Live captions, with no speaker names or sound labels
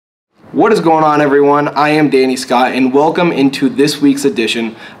What is going on, everyone? I am Danny Scott, and welcome into this week's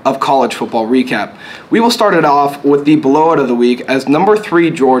edition of College Football Recap. We will start it off with the blowout of the week as number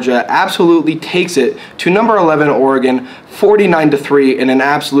 3 Georgia absolutely takes it to number 11 Oregon 49-3 in an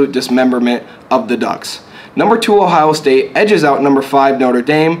absolute dismemberment of the Ducks. Number 2 Ohio State edges out number 5 Notre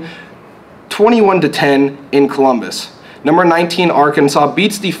Dame 21-10 in Columbus. Number 19 Arkansas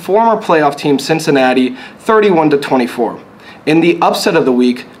beats the former playoff team Cincinnati 31-24. In the upset of the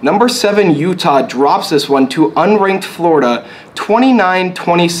week, number 7 Utah drops this one to unranked Florida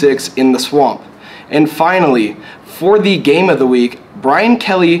 29-26 in the Swamp. And finally, for the game of the week, Brian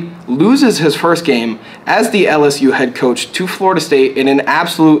Kelly loses his first game as the LSU head coach to Florida State in an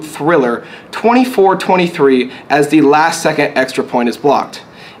absolute thriller 24-23 as the last second extra point is blocked.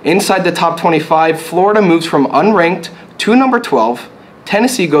 Inside the top 25, Florida moves from unranked to number 12,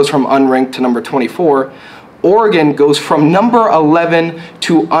 Tennessee goes from unranked to number 24, Oregon goes from number 11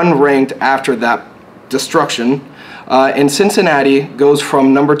 to unranked after that destruction, and Cincinnati goes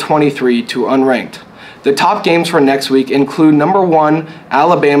from number 23 to unranked. The top games for next week include number 1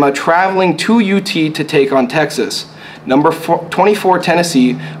 Alabama traveling to UT to take on Texas. Number 24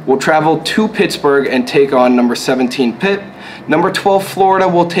 Tennessee will travel to Pittsburgh and take on number 17 Pitt. Number 12 Florida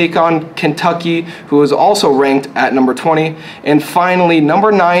will take on Kentucky, who is also ranked at number 20. And finally,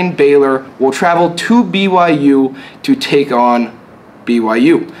 number 9 Baylor will travel to BYU to take on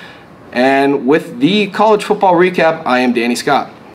BYU. And with the college football recap, I am Danny Scott.